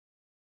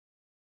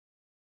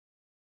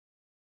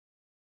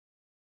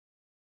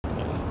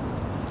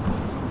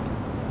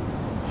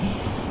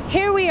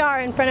Here we are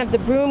in front of the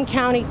Broome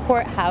County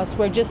Courthouse,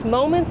 where just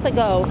moments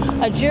ago,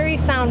 a jury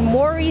found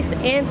Maurice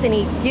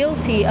Anthony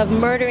guilty of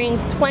murdering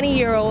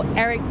 20-year-old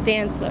Eric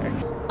Dantzler.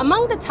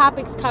 Among the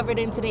topics covered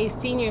in today's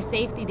Senior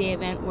Safety Day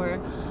event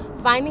were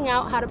finding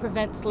out how to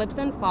prevent slips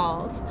and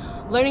falls,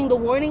 learning the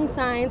warning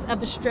signs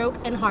of a stroke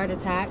and heart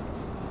attack,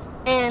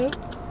 and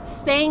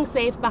staying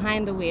safe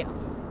behind the wheel.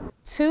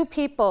 2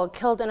 people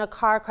killed in a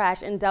car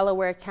crash in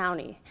Delaware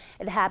County.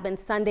 It happened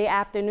Sunday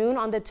afternoon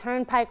on the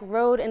Turnpike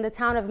Road in the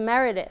town of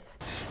Meredith.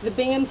 The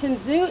Binghamton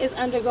Zoo is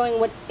undergoing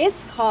what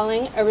it's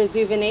calling a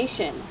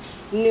rejuvenation.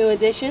 New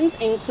additions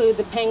include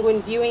the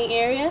penguin viewing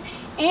area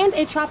and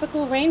a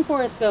tropical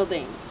rainforest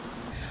building.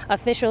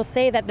 Officials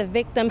say that the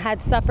victim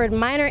had suffered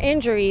minor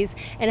injuries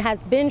and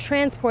has been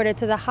transported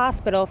to the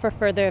hospital for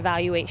further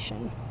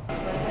evaluation.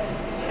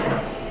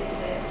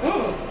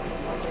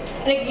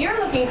 And if you're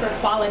looking for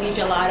quality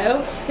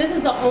gelato, this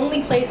is the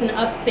only place in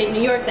upstate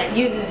New York that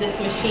uses this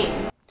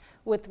machine.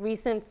 With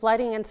recent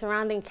flooding in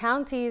surrounding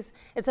counties,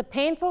 it's a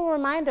painful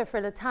reminder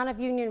for the town of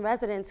Union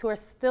residents who are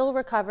still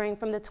recovering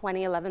from the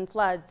 2011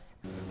 floods.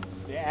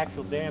 The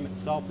actual dam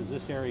itself is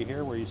this area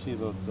here where you see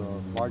the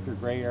larger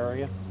gray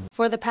area.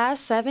 For the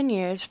past 7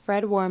 years,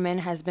 Fred Warman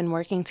has been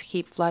working to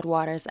keep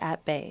floodwaters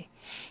at bay.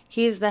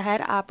 He is the head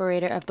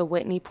operator of the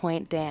Whitney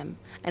Point Dam,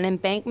 an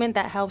embankment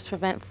that helps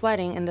prevent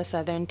flooding in the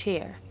southern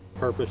tier.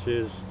 Purpose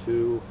is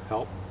to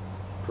help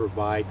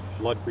provide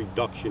flood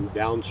reduction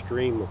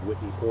downstream of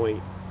Whitney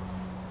Point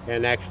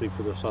and actually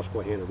for the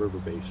Susquehanna River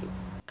Basin.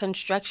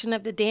 Construction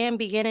of the dam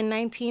began in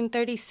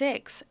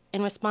 1936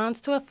 in response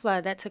to a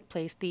flood that took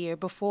place the year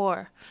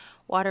before.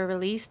 Water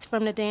released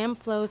from the dam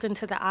flows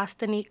into the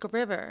Anika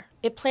River.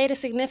 It played a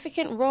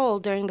significant role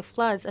during the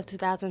floods of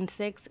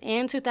 2006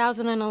 and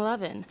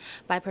 2011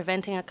 by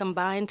preventing a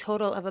combined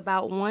total of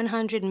about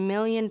 $100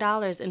 million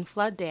in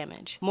flood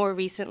damage. More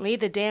recently,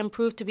 the dam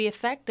proved to be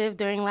effective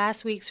during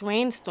last week's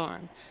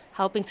rainstorm,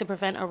 helping to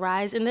prevent a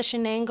rise in the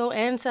Shenango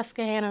and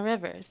Susquehanna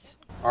rivers.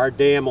 Our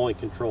dam only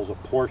controls a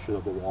portion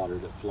of the water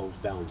that flows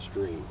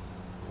downstream,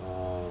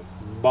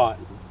 but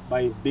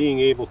by being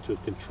able to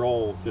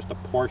control just a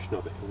portion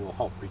of it, it will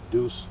help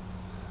reduce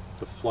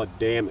the flood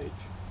damage.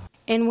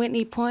 In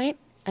Whitney Point,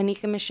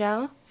 Anika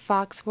Michel,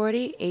 Fox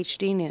 40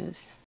 HD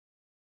News.